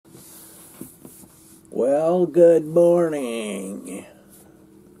Well, good morning.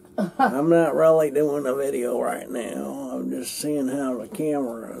 I'm not really doing a video right now. I'm just seeing how the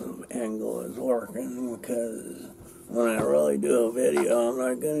camera angle is working, because when I really do a video, I'm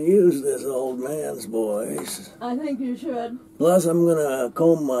not going to use this old man's voice. I think you should. Plus, I'm going to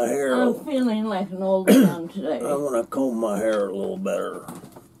comb my hair. I'm feeling like an old man today. I'm going to comb my hair a little better.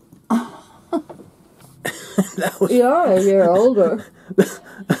 You are a year older.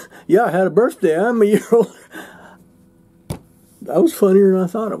 Yeah, I had a birthday. I'm a year older. That was funnier than I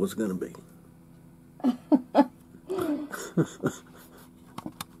thought it was going to be.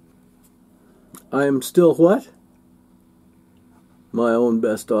 I am still what? My own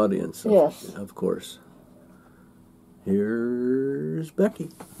best audience. Yes. Of course. Here's Becky.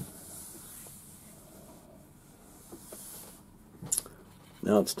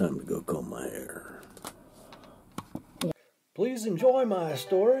 Now it's time to go comb my hair. Please enjoy my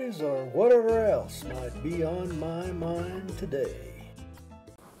stories or whatever else might be on my mind today.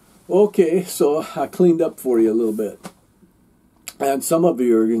 Okay, so I cleaned up for you a little bit. And some of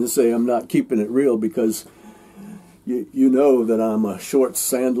you are going to say I'm not keeping it real because you know that I'm a shorts,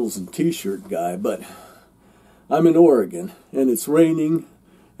 sandals, and t-shirt guy, but I'm in Oregon, and it's raining,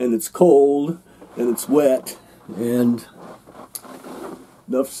 and it's cold, and it's wet, and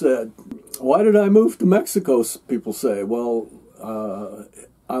enough said. Why did I move to Mexico, people say? Well,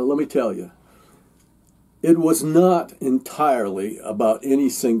 let me tell you. It was not entirely about any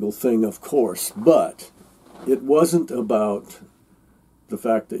single thing, of course, but it wasn't about the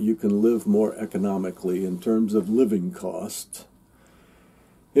fact that you can live more economically in terms of living costs.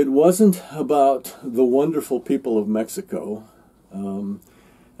 It wasn't about the wonderful people of Mexico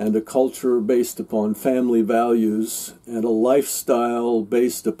and a culture based upon family values and a lifestyle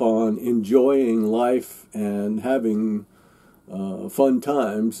based upon enjoying life and having fun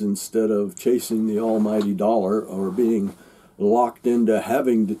times instead of chasing the almighty dollar or being locked into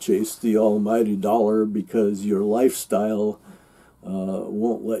having to chase the almighty dollar because your lifestyle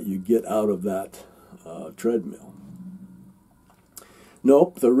won't let you get out of that treadmill.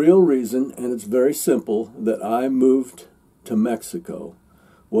 Nope, the real reason, and it's very simple, that I moved to Mexico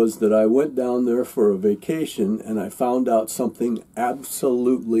was that I went down there for a vacation and I found out something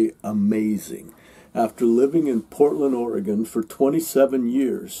absolutely amazing. After living in Portland, Oregon for 27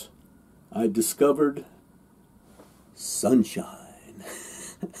 years, I discovered sunshine.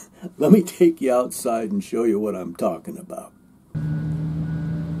 Let me take you outside and show you what I'm talking about.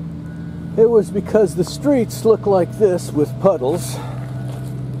 It was because the streets look like this with puddles.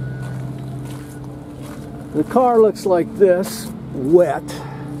 The car looks like this, wet.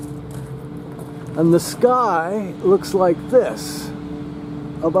 And the sky looks like this,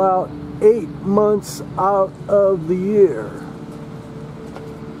 about 8 months out of the year.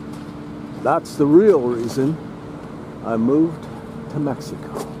 That's the real reason I moved to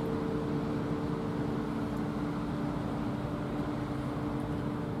Mexico.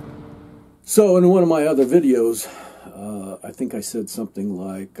 So in one of my other videos, I think I said something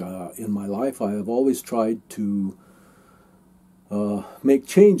like, in my life I have always tried to make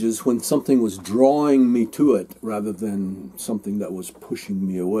changes when something was drawing me to it rather than something that was pushing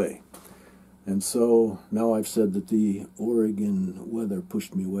me away. And so now I've said that the Oregon weather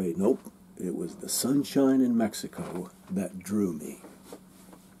pushed me away. Nope, it was the sunshine in Mexico that drew me.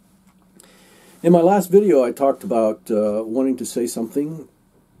 In my last video I talked about wanting to say something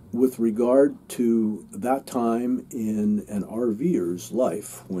with regard to that time in an RVer's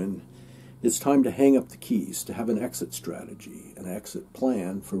life when it's time to hang up the keys, to have an exit strategy, an exit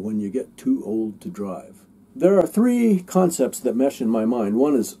plan for when you get too old to drive. There are three concepts that mesh in my mind.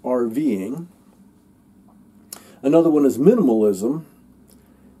 One is RVing, another one is minimalism,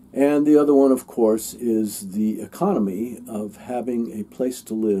 and the other one, of course, is the economy of having a place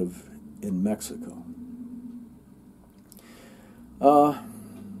to live in Mexico.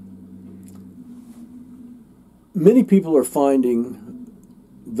 Many people are finding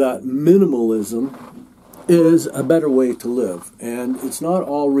that minimalism is a better way to live. And it's not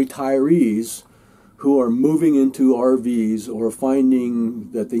all retirees who are moving into RVs or finding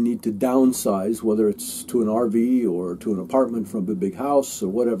that they need to downsize, whether it's to an RV or to an apartment from a big house or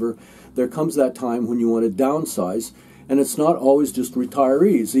whatever. There comes that time when you want to downsize, and it's not always just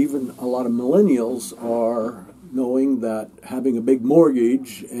retirees. Even a lot of millennials are knowing that having a big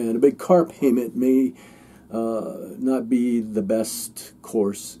mortgage and a big car payment may not be the best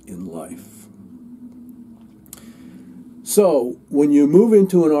course in life. So when you move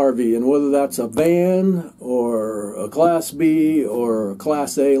into an RV, and whether that's a van or a Class B or a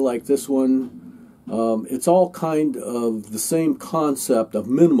Class A like this one, It's all kind of the same concept of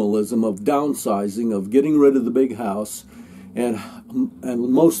minimalism, of downsizing, of getting rid of the big house and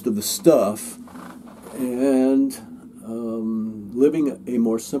most of the stuff, and living a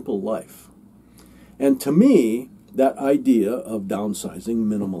more simple life. And to me, that idea of downsizing,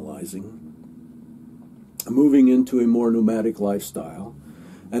 minimalizing, moving into a more nomadic lifestyle,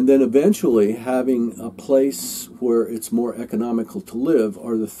 and then eventually having a place where it's more economical to live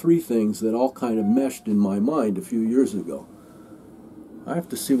are the three things that all kind of meshed in my mind a few years ago. I have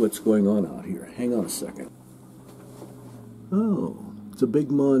to see what's going on out here. Hang on a second. Oh, it's a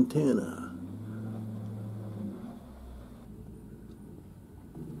big Montana.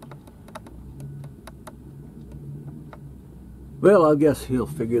 Well, I guess he'll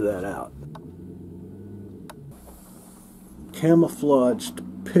figure that out. Camouflaged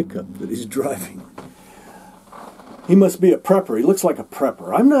pickup that he's driving. He must be a prepper. He looks like a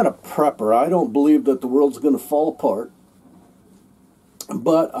prepper. I'm not a prepper. I don't believe that the world's going to fall apart.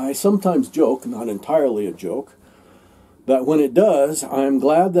 But I sometimes joke, not entirely a joke, that when it does, I'm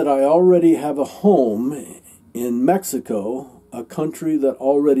glad that I already have a home in Mexico, a country that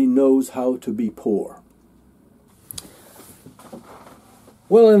already knows how to be poor.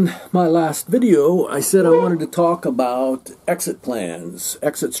 Well, in my last video, I said I wanted to talk about exit plans,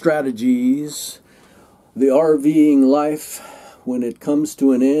 exit strategies, the RVing life when it comes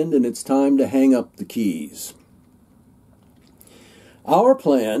to an end and it's time to hang up the keys. Our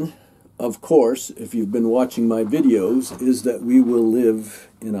plan, of course, if you've been watching my videos, is that we will live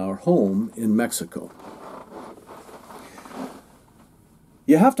in our home in Mexico.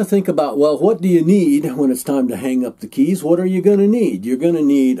 You have to think about, well, what do you need when it's time to hang up the keys? What are you going to need? You're going to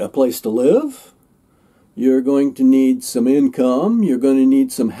need a place to live. You're going to need some income. You're going to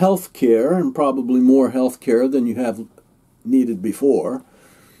need some health care, and probably more health care than you have needed before.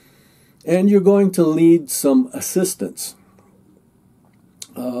 And you're going to need some assistance.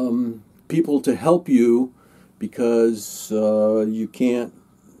 People to help you because you can't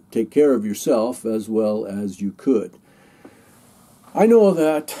take care of yourself as well as you could. I know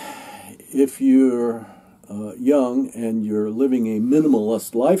that if you're young and you're living a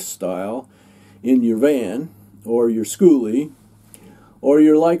minimalist lifestyle in your van or your schoolie, or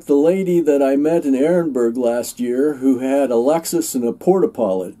you're like the lady that I met in Ehrenberg last year who had a Lexus and a porta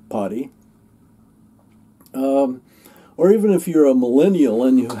potty, or even if you're a millennial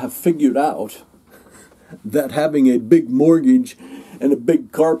and you have figured out that having a big mortgage and a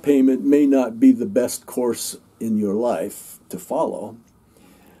big car payment may not be the best course in your life to follow.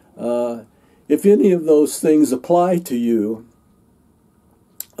 If any of those things apply to you,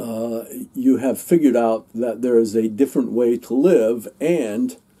 you have figured out that there is a different way to live,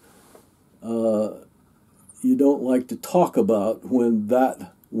 and you don't like to talk about when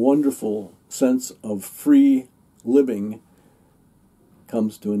that wonderful sense of free living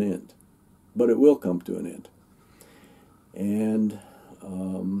comes to an end. But it will come to an end. And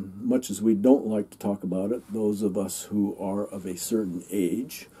much as we don't like to talk about it, those of us who are of a certain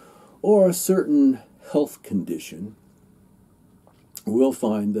age or a certain health condition will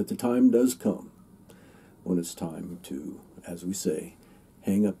find that the time does come when it's time to, as we say,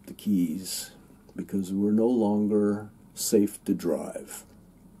 hang up the keys because we're no longer safe to drive.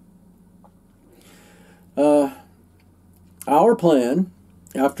 Our plan,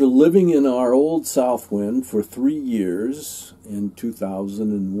 after living in our old Southwind for 3 years in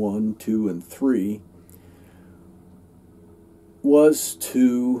 2001, 2, and 3, was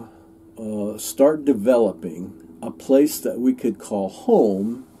to start developing a place that we could call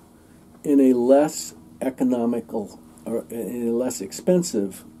home in a less economical or in a less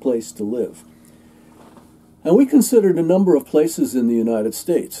expensive place to live. And we considered a number of places in the United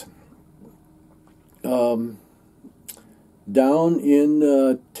States. Down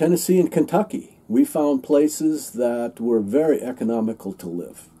in Tennessee and Kentucky, we found places that were very economical to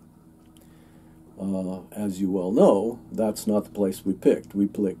live. As you well know, that's not the place we picked. We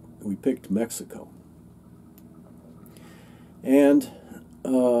picked Mexico. And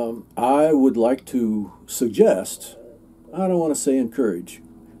I would like to suggest, I don't want to say encourage,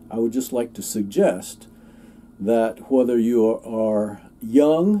 I would just like to suggest that whether you are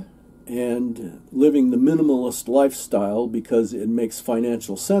young and living the minimalist lifestyle because it makes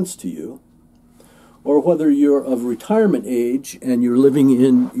financial sense to you, or whether you're of retirement age and you're living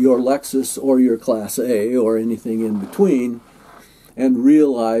in your Lexus or your Class A or anything in between, and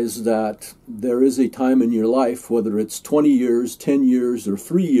realize that there is a time in your life, whether it's 20 years, 10 years, or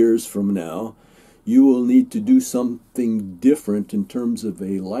 3 years from now, you will need to do something different in terms of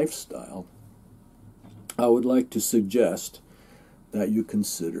a lifestyle. I would like to suggest that you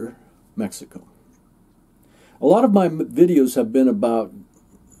consider Mexico. A lot of my videos have been about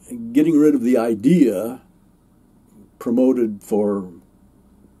getting rid of the idea, promoted for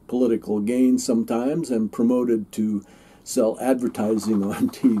political gain sometimes, and promoted to sell advertising on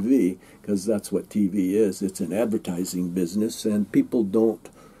TV, because that's what TV is. It's an advertising business, and people don't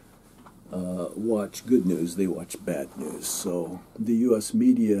watch good news, they watch bad news. So the U.S.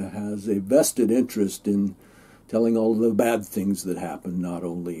 media has a vested interest in telling all the bad things that happen, not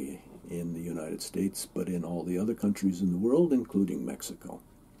only in the United States, but in all the other countries in the world, including Mexico.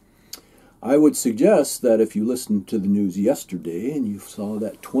 I would suggest that if you listened to the news yesterday and you saw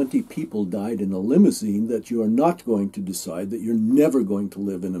that 20 people died in a limousine, that you are not going to decide that you're never going to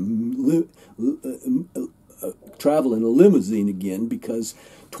live in travel in a limousine again because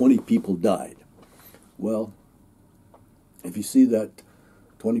 20 people died. Well, if you see that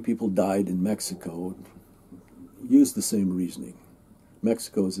 20 people died in Mexico, use the same reasoning.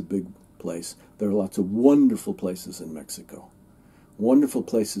 Mexico is a big place. There are lots of wonderful places in Mexico. Wonderful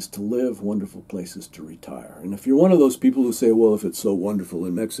places to live, wonderful places to retire. And if you're one of those people who say, well, if it's so wonderful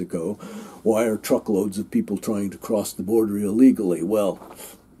in Mexico, why are truckloads of people trying to cross the border illegally? Well,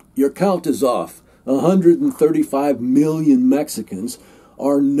 your count is off. 135 million Mexicans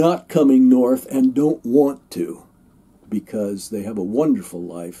are not coming north and don't want to, because they have a wonderful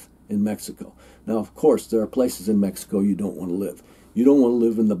life in Mexico. Now, of course, there are places in Mexico you don't want to live. You don't want to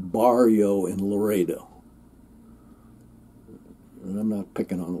live in the barrio in Laredo. And I'm not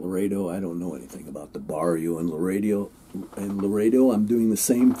picking on Laredo. I don't know anything about the barrio in Laredo. I'm doing the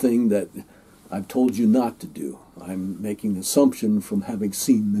same thing that I've told you not to do. I'm making an assumption from having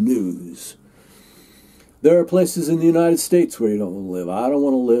seen the news. There are places in the United States where you don't want to live. I don't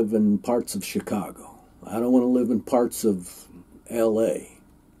want to live in parts of Chicago. I don't want to live in parts of L.A.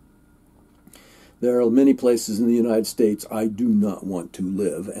 There are many places in the United States I do not want to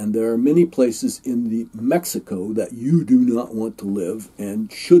live, and there are many places in the Mexico that you do not want to live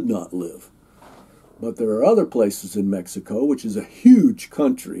and should not live. But there are other places in Mexico, which is a huge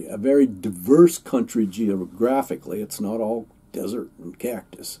country, a very diverse country geographically. It's not all desert and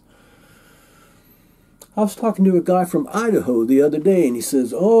cactus. I was talking to a guy from Idaho the other day, and he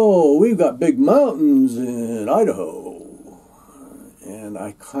says, oh, we've got big mountains in Idaho. And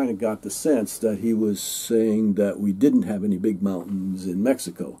I kind of got the sense that he was saying that we didn't have any big mountains in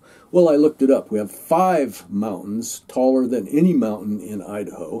Mexico. Well, I looked it up. We have 5 mountains taller than any mountain in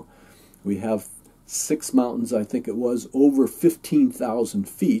Idaho. We have 6 mountains, I think it was, over 15,000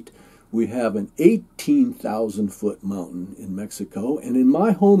 feet. We have an 18,000-foot mountain in Mexico. And in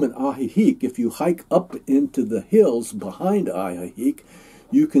my home in Ajijic, if you hike up into the hills behind Ajijic,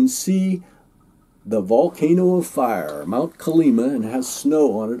 you can see the volcano of fire, Mount Colima, and has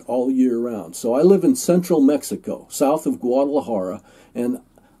snow on it all year round. So I live in central Mexico, south of Guadalajara, and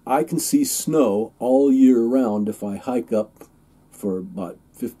I can see snow all year round if I hike up for about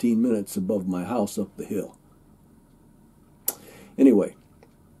 15 minutes above my house up the hill. Anyway,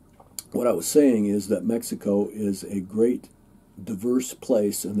 what I was saying is that Mexico is a great, diverse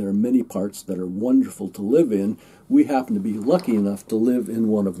place, and there are many parts that are wonderful to live in. We happen to be lucky enough to live in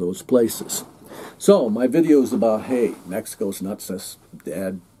one of those places. So, my video is about, hey, Mexico's not such a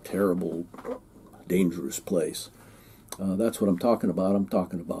bad, terrible, dangerous place. That's what I'm talking about. I'm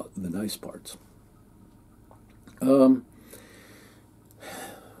talking about the nice parts.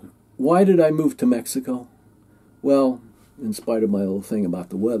 Why did I move to Mexico? Well, in spite of my little thing about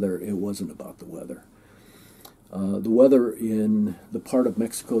the weather, it wasn't about the weather. The weather in the part of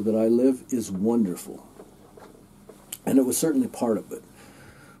Mexico that I live is wonderful. And it was certainly part of it.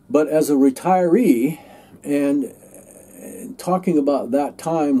 But as a retiree, and talking about that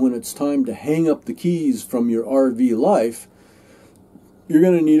time when it's time to hang up the keys from your RV life, you're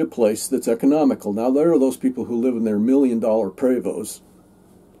going to need a place that's economical. Now, there are those people who live in their $1 million Prevos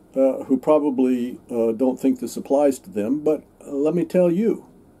who probably don't think this applies to them, but let me tell you,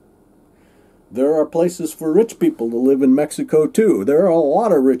 there are places for rich people to live in Mexico, too. There are a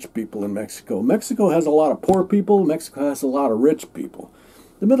lot of rich people in Mexico. Mexico has a lot of poor people. Mexico has a lot of rich people.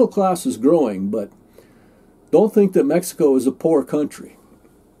 The middle class is growing, but don't think that Mexico is a poor country.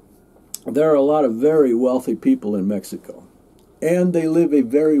 There are a lot of very wealthy people in Mexico, and they live a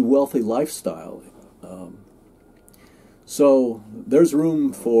very wealthy lifestyle. So there's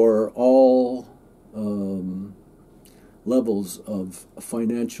room for all levels of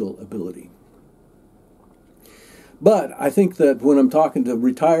financial ability. But I think that when I'm talking to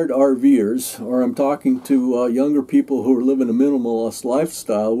retired RVers, or I'm talking to younger people who are living a minimalist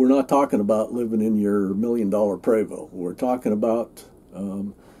lifestyle, we're not talking about living in your $1 million Prevo. We're talking about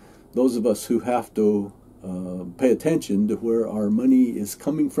those of us who have to pay attention to where our money is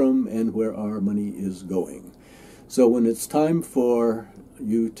coming from and where our money is going. So when it's time for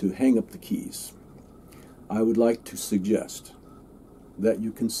you to hang up the keys, I would like to suggest that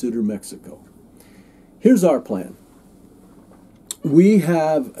you consider Mexico. Here's our plan. We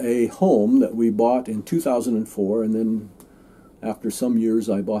have a home that we bought in 2004, and then after some years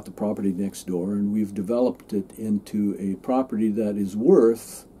I bought the property next door, and we've developed it into a property that is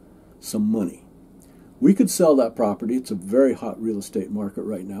worth some money. We could sell that property. It's a very hot real estate market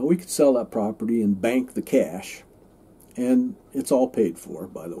right now. We could sell that property and bank the cash, and it's all paid for,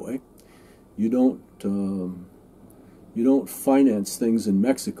 by the way. You don't finance things in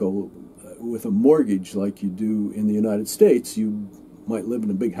Mexico with a mortgage like you do in the United States. You might live in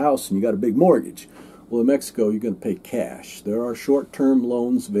a big house and you got a big mortgage. Well, in Mexico, you're going to pay cash. There are short-term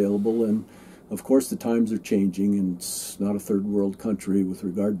loans available, and of course the times are changing, and it's not a third world country with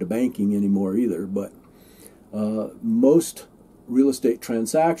regard to banking anymore either, but most real estate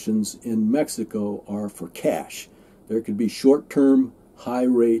transactions in Mexico are for cash. There could be short-term,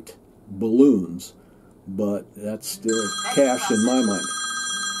 high-rate balloons, but that's still cash in my mind.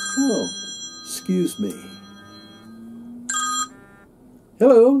 Oh, excuse me.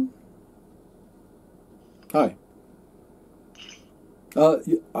 Hello. Hi.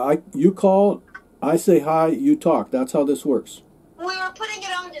 You call, I say hi, you talk. That's how this works. We were putting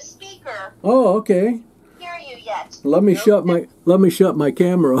it on the speaker. Oh, okay. Hear you yet? Let me shut my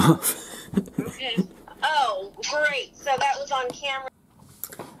camera off. Okay. Oh, great. So that was on camera.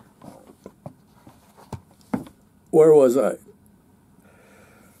 Where was I?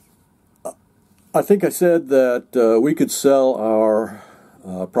 I think I said that we could sell our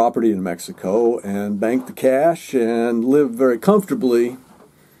property in Mexico and bank the cash and live very comfortably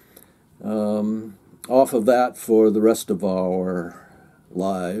off of that for the rest of our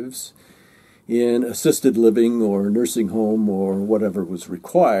lives in assisted living or nursing home or whatever was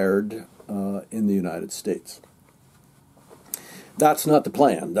required in the United States. That's not the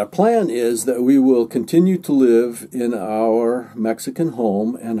plan. The plan is that we will continue to live in our Mexican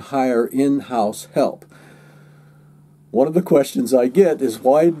home and hire in-house help. One of the questions I get is,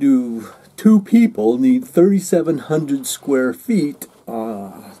 why do two people need 3,700 square feet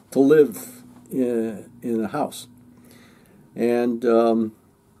to live in a house? And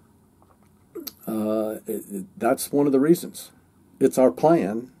that's one of the reasons. It's our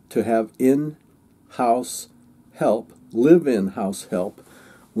plan to have in-house help, live-in-house help,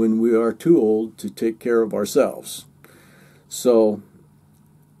 when we are too old to take care of ourselves. So,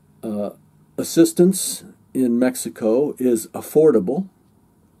 assistance in Mexico is affordable,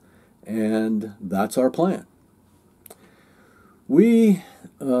 and that's our plan. We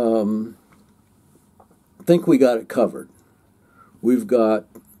think we got it covered. We've got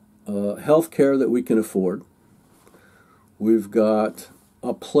health care that we can afford. We've got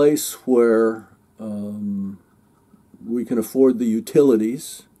a place where we can afford the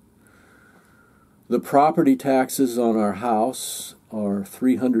utilities. The property taxes on our house are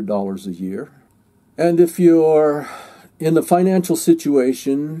 $300 a year. And if you're in the financial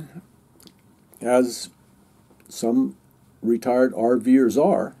situation, as some retired RVers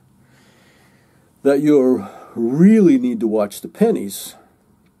are, that you really need to watch the pennies,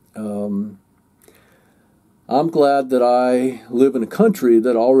 I'm glad that I live in a country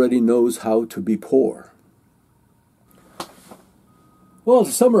that already knows how to be poor. Well,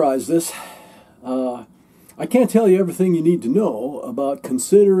 to summarize this, I can't tell you everything you need to know about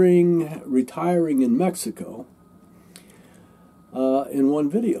considering retiring in Mexico in one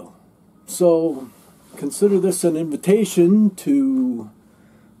video. So consider this an invitation to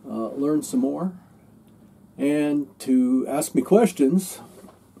learn some more and to ask me questions.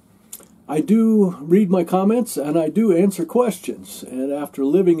 I do read my comments and I do answer questions. And after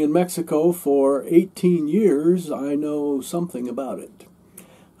living in Mexico for 18 years, I know something about it.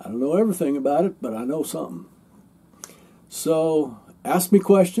 I don't know everything about it, but I know something. So ask me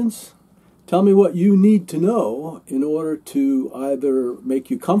questions. Tell me what you need to know in order to either make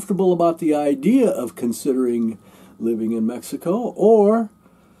you comfortable about the idea of considering living in Mexico, or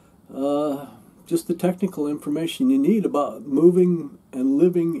just the technical information you need about moving and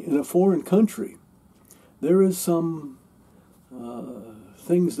living in a foreign country. There is some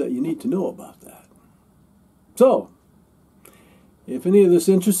things that you need to know about that. So, if any of this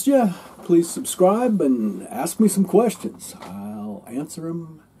interests you, please subscribe and ask me some questions. I'll answer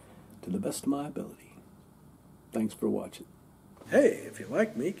them to the best of my ability. Thanks for watching. Hey, if you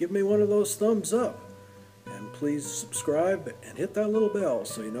like me, give me one of those thumbs up. And please subscribe and hit that little bell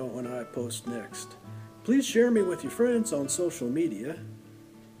so you know when I post next. Please share me with your friends on social media.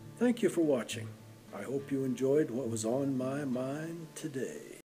 Thank you for watching. I hope you enjoyed what was on my mind today.